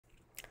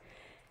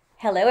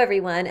Hello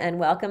everyone and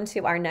welcome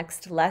to our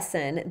next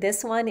lesson.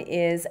 This one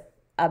is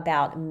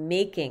about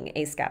making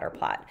a scatter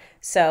plot.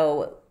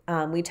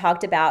 We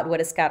talked about what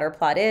a scatter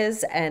plot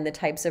is and the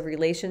types of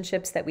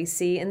relationships that we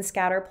see in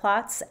scatter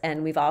plots,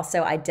 and we've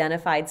also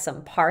identified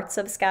some parts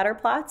of scatter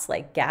plots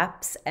like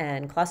gaps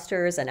and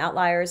clusters and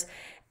outliers.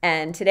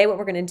 And today what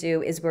we're going to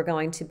do is we're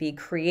going to be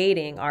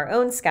creating our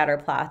own scatter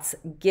plots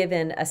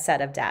given a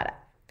set of data.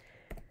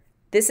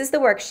 This is the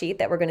worksheet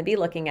that we're going to be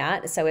looking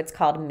at. So it's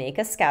called Make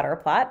a Scatter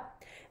Plot.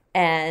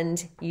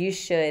 And you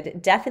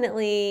should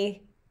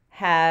definitely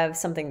have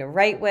something to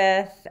write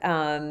with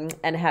and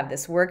have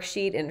this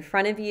worksheet in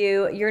front of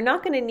you. You're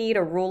not going to need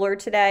a ruler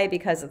today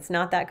because it's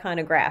not that kind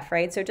of graph,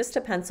 right? So just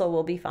a pencil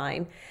will be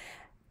fine.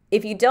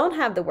 If you don't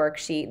have the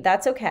worksheet,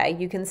 that's okay.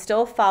 You can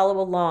still follow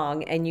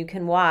along and you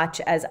can watch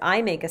as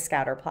I make a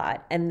scatter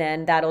plot, and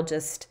then that'll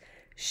just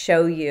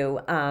show you,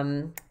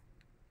 how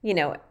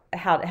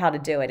to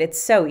do it.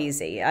 It's so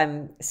easy.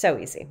 So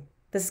easy.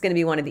 This is going to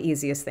be one of the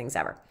easiest things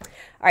ever. All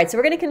right, so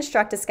we're going to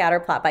construct a scatter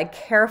plot by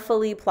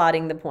carefully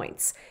plotting the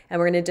points. And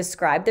we're going to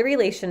describe the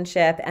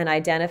relationship and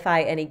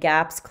identify any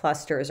gaps,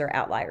 clusters, or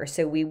outliers.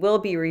 So we will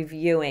be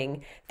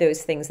reviewing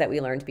those things that we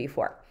learned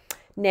before.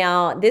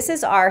 Now, this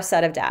is our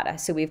set of data.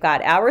 So we've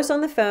got hours on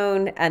the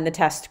phone and the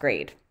test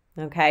grade.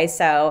 Okay,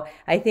 so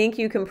I think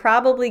you can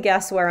probably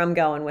guess where I'm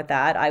going with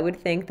that. I would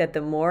think that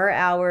the more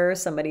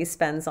hours somebody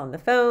spends on the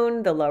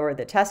phone, the lower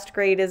the test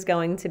grade is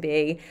going to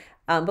be.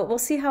 But we'll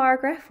see how our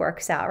graph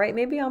works out, right?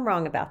 Maybe I'm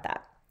wrong about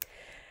that.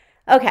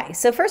 Okay,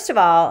 so first of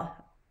all,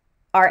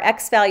 our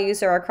X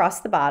values are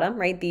across the bottom,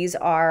 right? These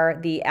are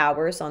the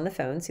hours on the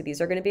phone. So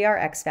these are going to be our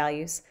X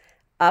values.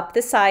 Up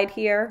the side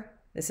here,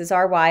 this is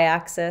our Y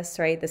axis,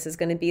 right? This is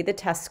going to be the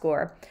test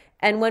score.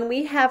 And when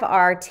we have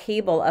our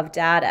table of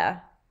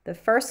data, the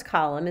first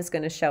column is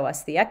going to show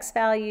us the X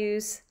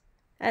values,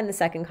 and the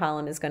second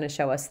column is going to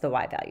show us the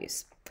Y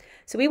values.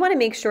 So we want to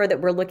make sure that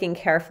we're looking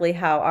carefully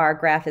how our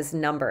graph is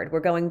numbered. We're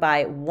going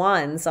by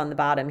ones on the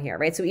bottom here,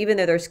 right? So even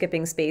though they're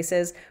skipping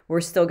spaces,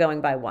 we're still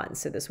going by ones.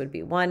 So this would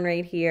be 1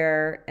 right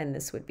here, and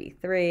this would be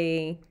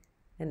 3,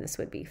 and this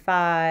would be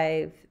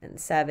 5, and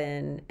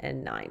 7,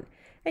 and 9.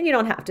 And you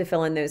don't have to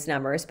fill in those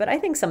numbers, but I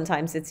think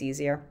sometimes it's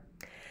easier.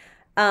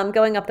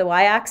 Going up the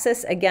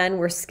y-axis, again,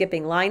 we're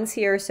skipping lines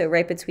here. So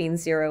right between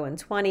 0 and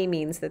 20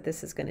 means that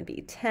this is going to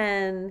be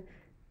 10.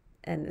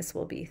 And this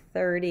will be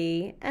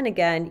 30. And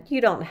again, you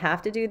don't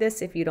have to do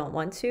this if you don't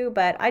want to,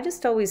 but I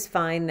just always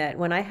find that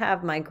when I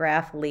have my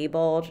graph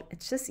labeled,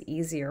 it's just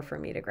easier for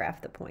me to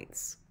graph the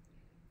points.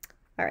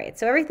 All right,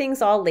 so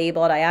everything's all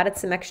labeled. I added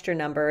some extra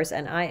numbers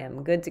and I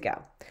am good to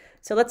go.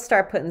 So let's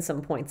start putting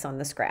some points on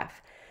this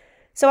graph.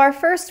 So our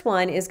first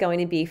one is going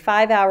to be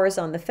 5 hours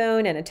on the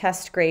phone and a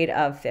test grade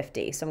of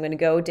 50. So I'm going to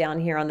go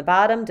down here on the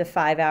bottom to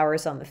 5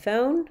 hours on the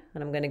phone,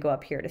 and I'm going to go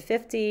up here to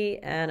 50,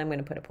 and I'm going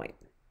to put a point.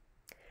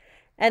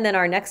 And then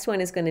our next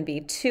one is going to be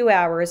 2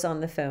 hours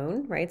on the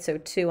phone, right? So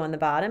 2 on the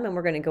bottom, and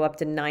we're going to go up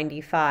to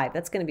 95.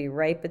 That's going to be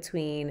right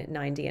between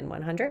 90 and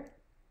 100.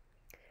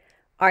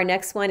 Our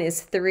next one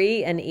is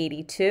 3 and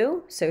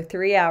 82. So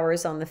 3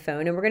 hours on the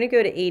phone, and we're going to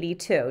go to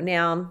 82.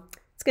 Now,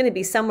 it's going to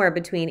be somewhere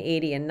between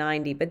 80 and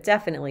 90, but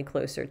definitely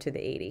closer to the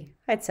 80.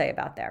 I'd say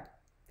about there.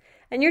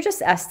 And you're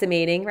just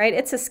estimating, right?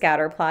 It's a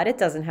scatter plot. It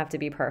doesn't have to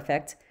be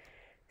perfect.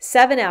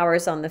 7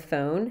 hours on the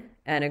phone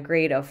and a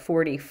grade of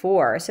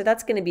 44. So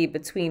that's going to be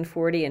between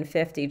 40 and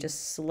 50,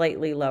 just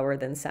slightly lower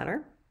than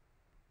center.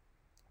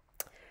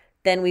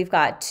 Then we've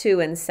got 2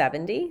 and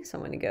 70. So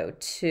I'm going to go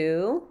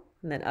 2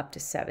 and then up to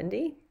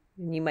 70.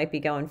 And you might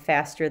be going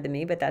faster than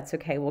me, but that's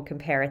okay. We'll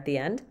compare at the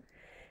end.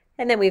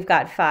 And then we've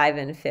got 5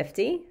 and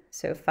 50.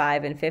 So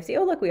 5 and 50.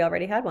 Oh, look, we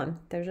already had one.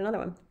 There's another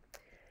one.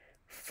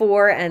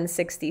 4 and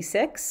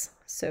 66.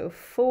 So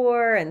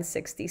 4 and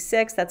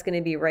 66, that's going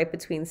to be right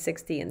between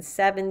 60 and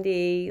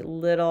 70,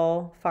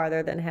 little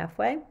farther than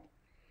halfway.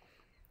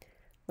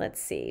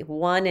 Let's see,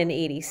 1 and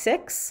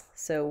 86.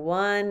 So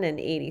 1 and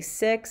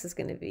 86 is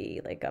going to be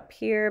like up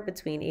here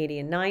between 80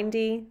 and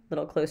 90, a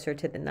little closer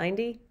to the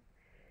 90.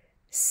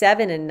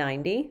 7 and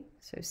 90,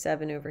 so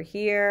 7 over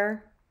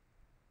here,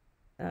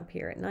 up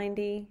here at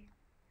 90.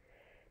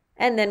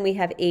 And then we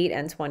have 8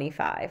 and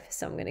 25.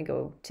 So I'm going to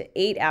go to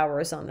 8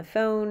 hours on the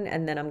phone,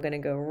 and then I'm going to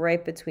go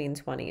right between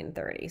 20 and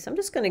 30. So I'm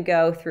just going to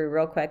go through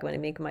real quick. I'm going to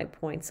make my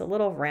points a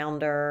little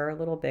rounder, a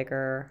little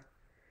bigger,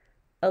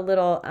 a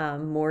little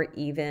more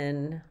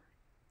even,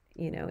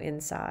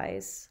 in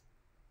size.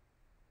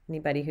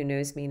 Anybody who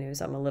knows me knows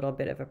I'm a little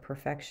bit of a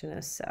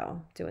perfectionist,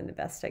 so doing the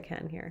best I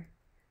can here.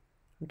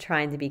 I'm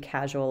trying to be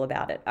casual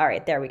about it. All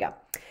right, there we go.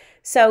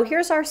 So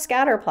here's our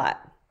scatter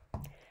plot.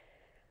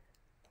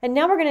 And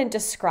now we're going to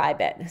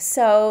describe it.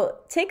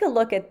 So take a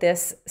look at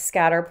this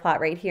scatter plot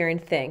right here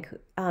and think,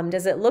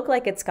 does it look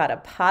like it's got a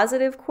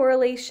positive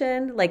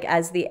correlation? Like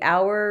as the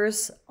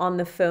hours on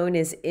the phone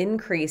is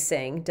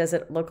increasing, does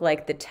it look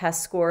like the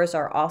test scores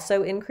are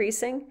also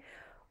increasing?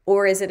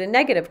 Or is it a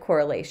negative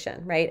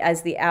correlation, right?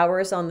 As the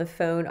hours on the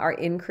phone are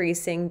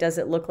increasing, does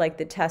it look like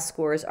the test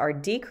scores are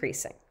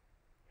decreasing?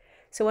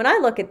 So when I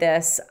look at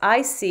this,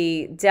 I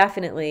see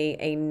definitely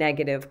a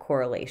negative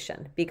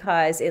correlation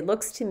because it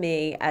looks to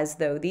me as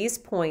though these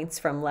points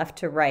from left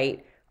to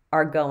right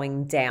are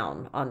going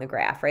down on the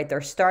graph, right? They're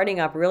starting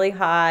up really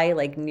high,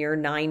 like near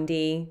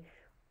 90,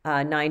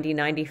 90,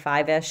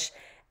 95-ish.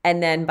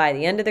 And then by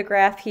the end of the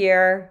graph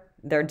here,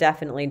 they're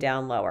definitely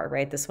down lower,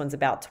 right? This one's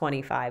about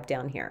 25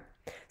 down here.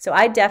 So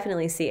I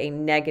definitely see a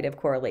negative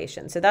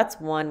correlation. So that's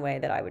one way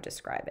that I would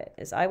describe it,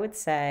 is I would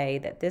say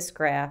that this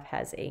graph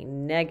has a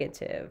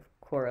negative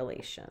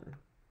correlation.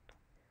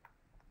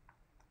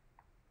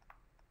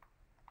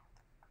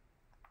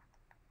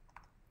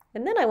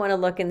 And then I want to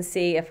look and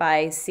see if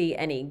I see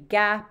any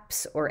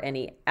gaps or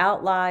any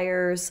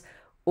outliers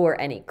or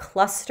any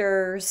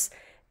clusters.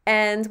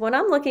 And when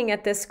I'm looking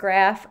at this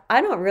graph,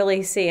 I don't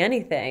really see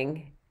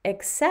anything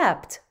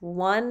except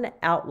one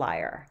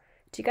outlier.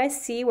 Do you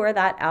guys see where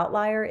that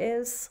outlier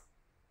is?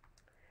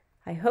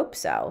 I hope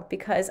so,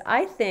 because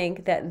I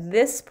think that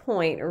this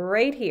point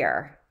right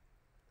here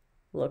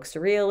looks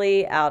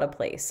really out of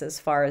place as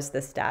far as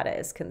this data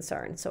is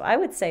concerned. So I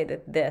would say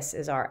that this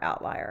is our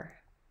outlier,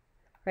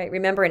 right?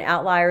 Remember, an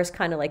outlier is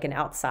kind of like an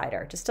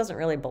outsider, just doesn't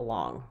really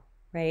belong,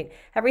 right?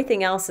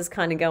 Everything else is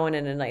kind of going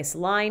in a nice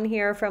line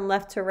here from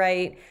left to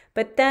right.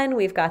 But then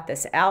we've got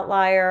this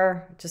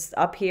outlier just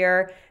up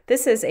here.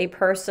 This is a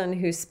person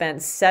who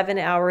spent 7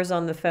 hours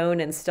on the phone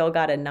and still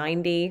got a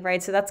 90,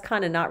 right? So that's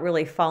kind of not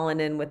really fallen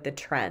in with the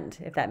trend,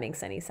 if that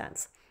makes any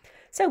sense.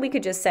 So we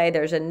could just say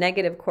there's a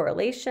negative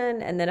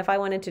correlation. And then if I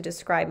wanted to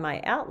describe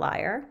my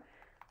outlier,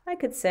 I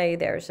could say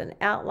there's an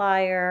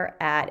outlier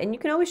at, and you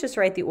can always just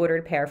write the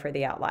ordered pair for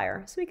the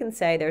outlier. So we can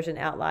say there's an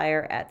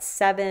outlier at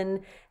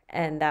 7,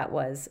 and that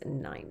was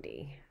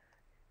 90.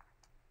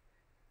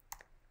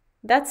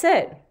 That's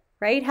it,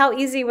 right? How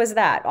easy was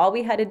that? All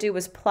we had to do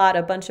was plot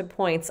a bunch of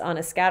points on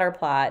a scatter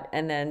plot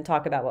and then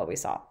talk about what we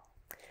saw.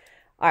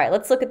 All right,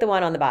 let's look at the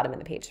one on the bottom of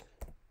the page.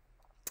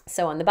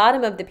 So on the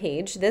bottom of the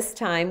page, this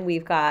time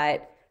we've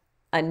got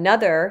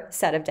another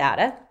set of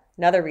data,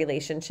 another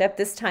relationship.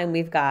 This time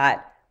we've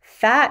got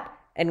fat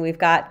and we've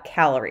got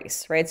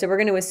calories, right? So we're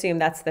going to assume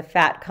that's the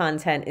fat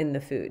content in the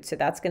food. So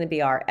that's going to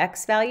be our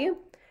X value.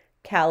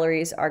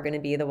 Calories are going to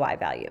be the Y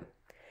value.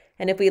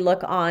 And if we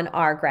look on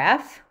our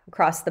graph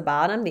across the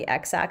bottom, the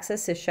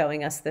x-axis is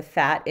showing us the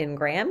fat in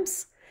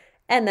grams.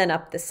 And then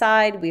up the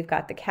side, we've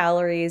got the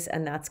calories,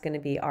 and that's going to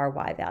be our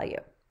Y value.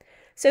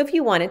 So if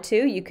you wanted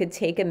to, you could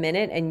take a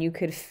minute and you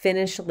could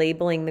finish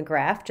labeling the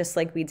graph just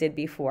like we did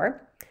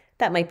before.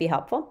 That might be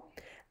helpful.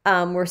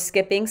 We're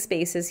skipping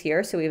spaces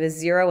here. So we have a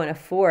 0 and a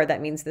 4.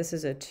 That means this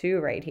is a 2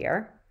 right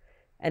here.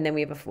 And then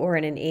we have a 4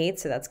 and an 8.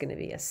 So that's going to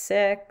be a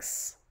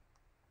 6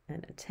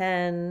 and a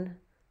 10.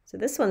 So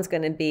this one's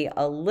going to be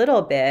a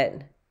little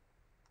bit,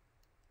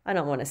 I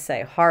don't want to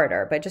say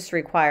harder, but just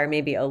require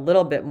maybe a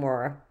little bit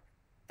more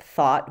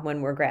thought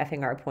when we're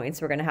graphing our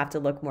points. We're going to have to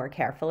look more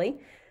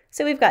carefully.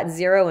 So we've got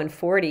 0 and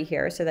 40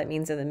 here. So that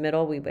means in the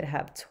middle we would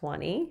have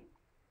 20.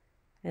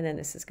 And then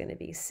this is going to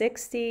be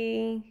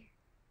 60.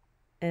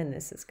 And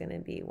this is going to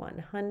be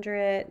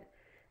 100.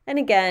 And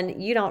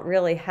again, you don't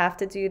really have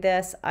to do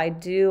this. I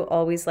do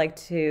always like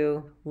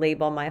to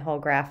label my whole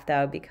graph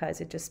though,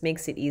 because it just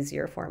makes it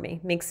easier for me.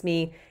 Makes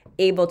me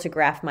able to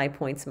graph my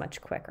points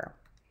much quicker.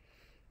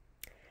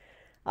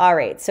 All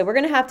right, so we're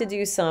going to have to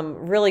do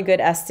some really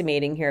good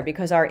estimating here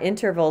because our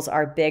intervals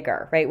are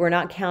bigger, right? We're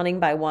not counting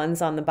by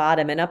ones on the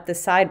bottom, and up the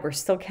side, we're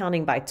still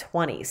counting by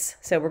 20s.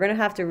 So we're going to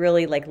have to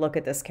really look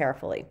at this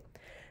carefully.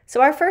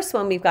 So our first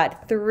one, we've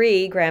got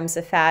 3 grams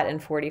of fat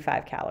and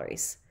 45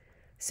 calories.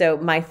 So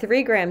my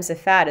 3 grams of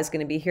fat is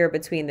going to be here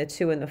between the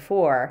 2 and the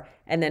 4,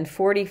 and then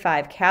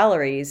 45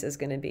 calories is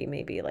going to be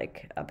maybe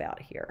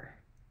about here.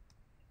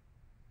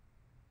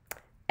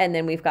 And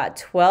then we've got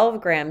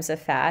 12 grams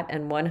of fat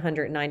and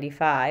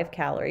 195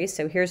 calories.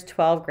 So here's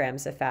 12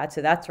 grams of fat.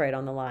 So that's right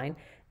on the line.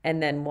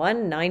 And then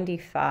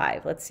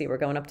 195. Let's see, we're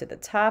going up to the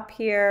top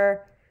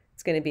here.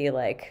 It's going to be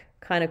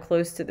kind of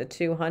close to the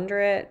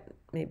 200,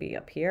 maybe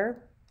up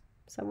here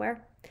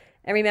somewhere.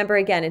 And remember,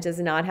 again, it does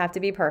not have to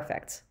be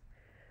perfect.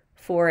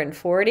 4 and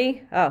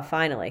 40. Oh,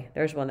 finally,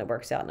 there's one that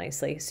works out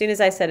nicely. As soon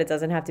as I said it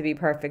doesn't have to be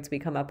perfect, we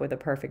come up with a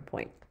perfect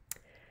point.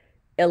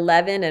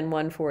 11 and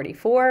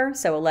 144.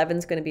 So 11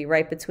 is going to be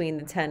right between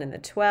the 10 and the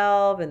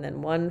 12, and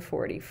then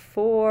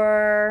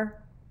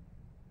 144,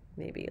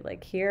 maybe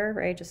here,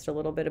 right? Just a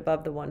little bit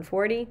above the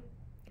 140.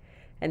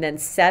 And then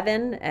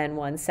 7 and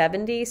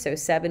 170. So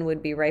 7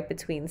 would be right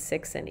between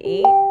 6 and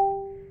 8.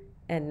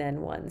 And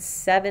then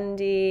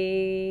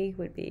 170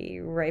 would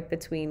be right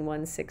between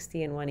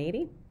 160 and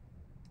 180.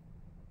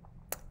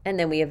 And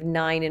then we have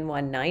 9 and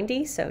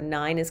 190. So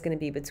 9 is going to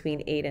be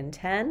between 8 and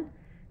 10.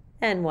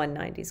 And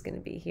 190 is going to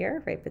be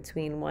here, right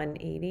between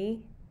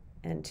 180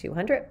 and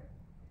 200.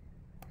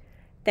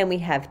 Then we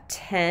have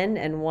 10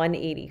 and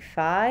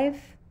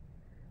 185.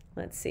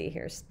 Let's see,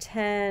 here's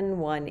 10,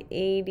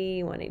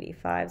 180,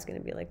 185 is going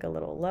to be a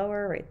little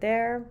lower right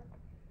there.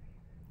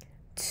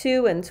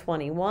 2 and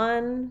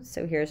 21,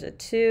 so here's a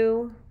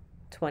 2.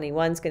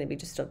 21 is going to be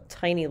just a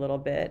tiny little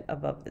bit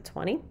above the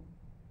 20.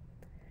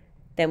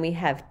 Then we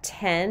have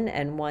 10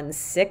 and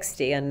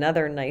 160,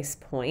 another nice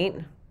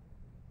point.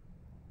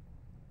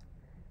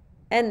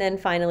 And then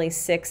finally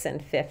 6 and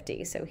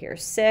 50. So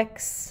here's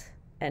 6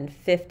 and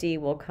 50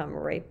 will come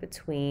right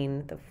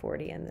between the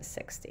 40 and the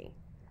 60.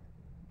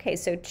 Okay,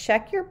 so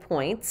check your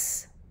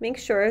points. Make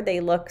sure they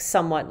look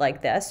somewhat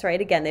like this,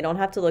 right? Again, they don't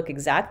have to look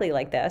exactly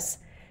like this,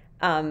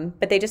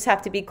 but they just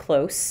have to be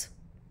close.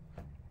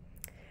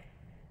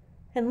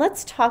 And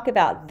let's talk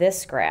about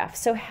this graph.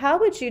 So how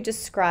would you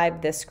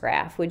describe this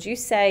graph? Would you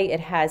say it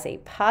has a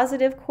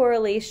positive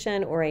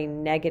correlation or a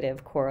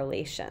negative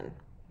correlation?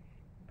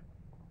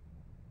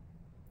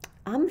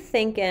 I'm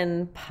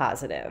thinking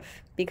positive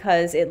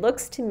because it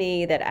looks to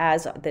me that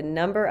as the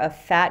number of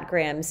fat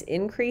grams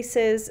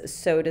increases,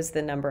 so does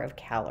the number of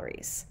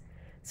calories.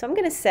 So I'm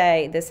going to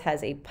say this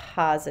has a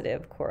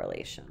positive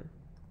correlation.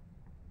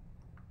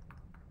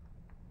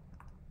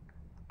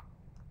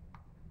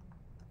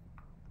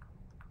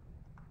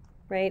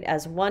 Right?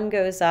 As one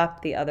goes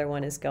up, the other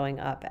one is going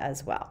up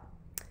as well.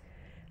 All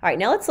right,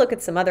 now let's look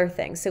at some other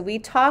things. So we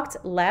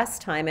talked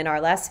last time in our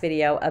last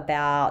video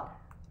about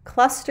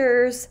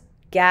clusters,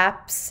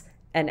 gaps,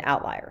 and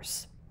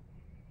outliers.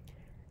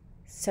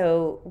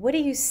 So what do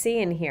you see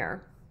in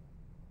here?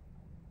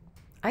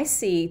 I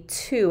see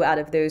 2 out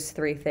of those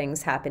 3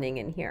 things happening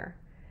in here.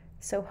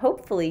 So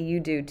hopefully you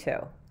do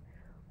too.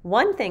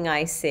 One thing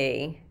I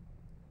see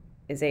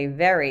is a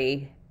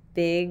very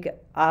big,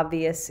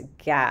 obvious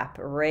gap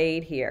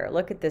right here.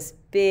 Look at this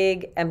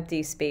big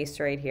empty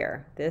space right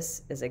here.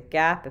 This is a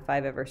gap if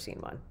I've ever seen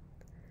one.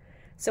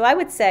 So I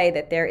would say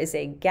that there is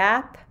a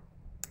gap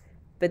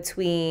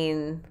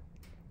between,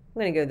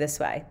 I'm going to go this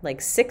way, like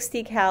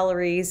 60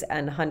 calories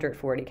and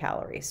 140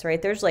 calories,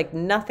 right? There's like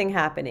nothing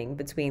happening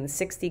between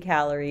 60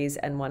 calories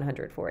and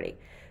 140.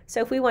 So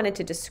if we wanted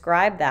to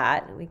describe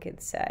that, we could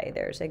say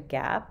there's a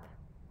gap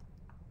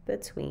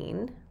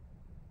between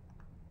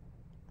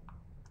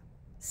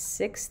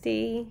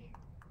 60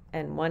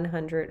 and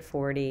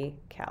 140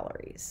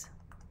 calories.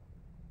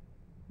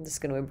 I'm just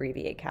going to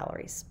abbreviate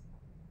calories.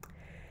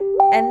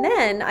 And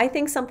then I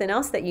think something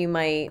else that you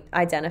might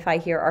identify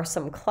here are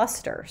some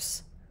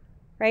clusters.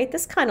 Right?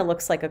 This kind of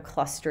looks like a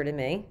cluster to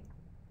me.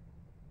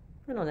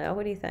 I don't know.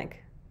 What do you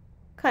think?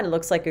 Kind of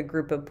looks like a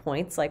group of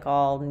points, like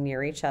all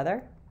near each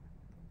other.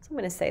 So I'm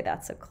going to say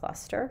that's a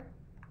cluster.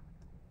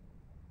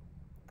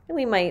 And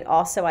we might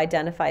also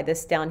identify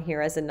this down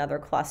here as another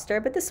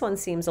cluster, but this one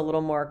seems a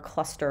little more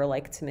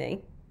cluster-like to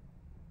me.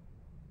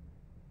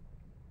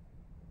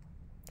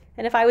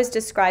 And if I was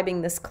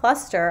describing this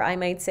cluster, I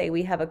might say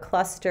we have a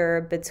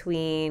cluster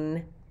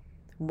between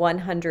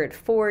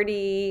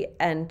 140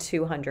 and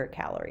 200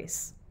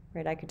 calories,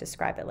 right? I could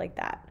describe it like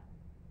that.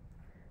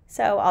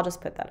 So I'll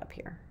just put that up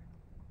here.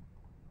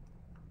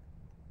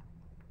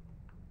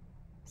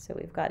 So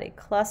we've got a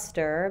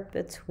cluster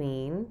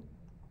between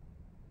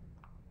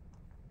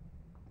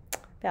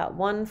about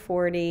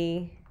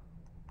 140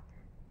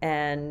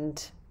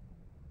 and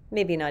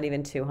maybe not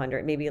even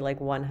 200, maybe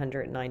like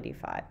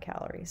 195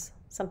 calories,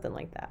 something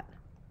like that.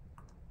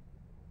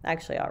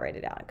 Actually, I'll write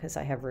it out because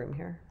I have room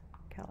here,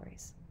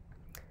 calories.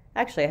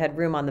 Actually, I had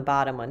room on the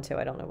bottom one too.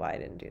 I don't know why I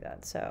didn't do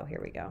that. So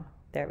here we go.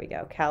 There we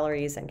go.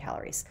 Calories and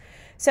calories.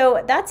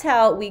 So that's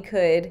how we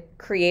could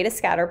create a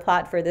scatter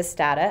plot for this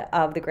data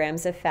of the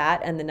grams of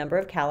fat and the number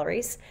of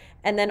calories,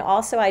 and then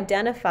also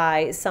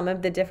identify some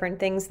of the different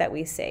things that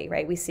we see,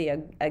 right? We see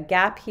a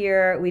gap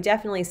here. We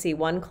definitely see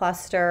one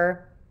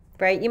cluster,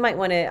 right? You might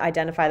want to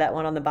identify that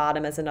one on the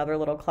bottom as another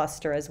little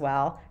cluster as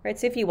well, right?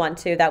 So if you want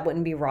to, that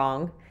wouldn't be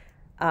wrong.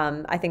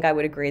 I think I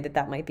would agree that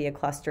that might be a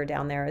cluster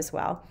down there as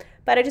well.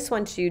 But I just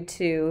want you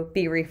to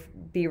be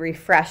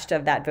refreshed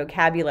of that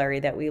vocabulary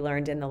that we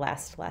learned in the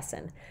last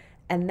lesson.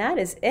 And that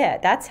is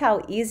it. That's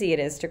how easy it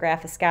is to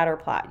graph a scatter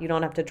plot. You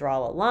don't have to draw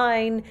a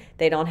line.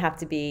 They don't have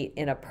to be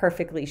in a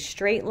perfectly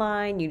straight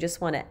line. You just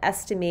want to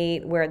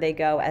estimate where they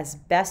go as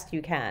best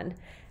you can.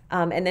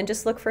 And then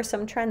just look for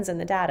some trends in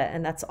the data.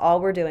 And that's all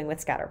we're doing with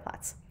scatter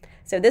plots.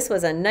 So this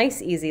was a nice,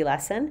 easy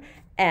lesson.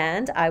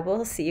 And I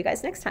will see you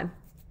guys next time.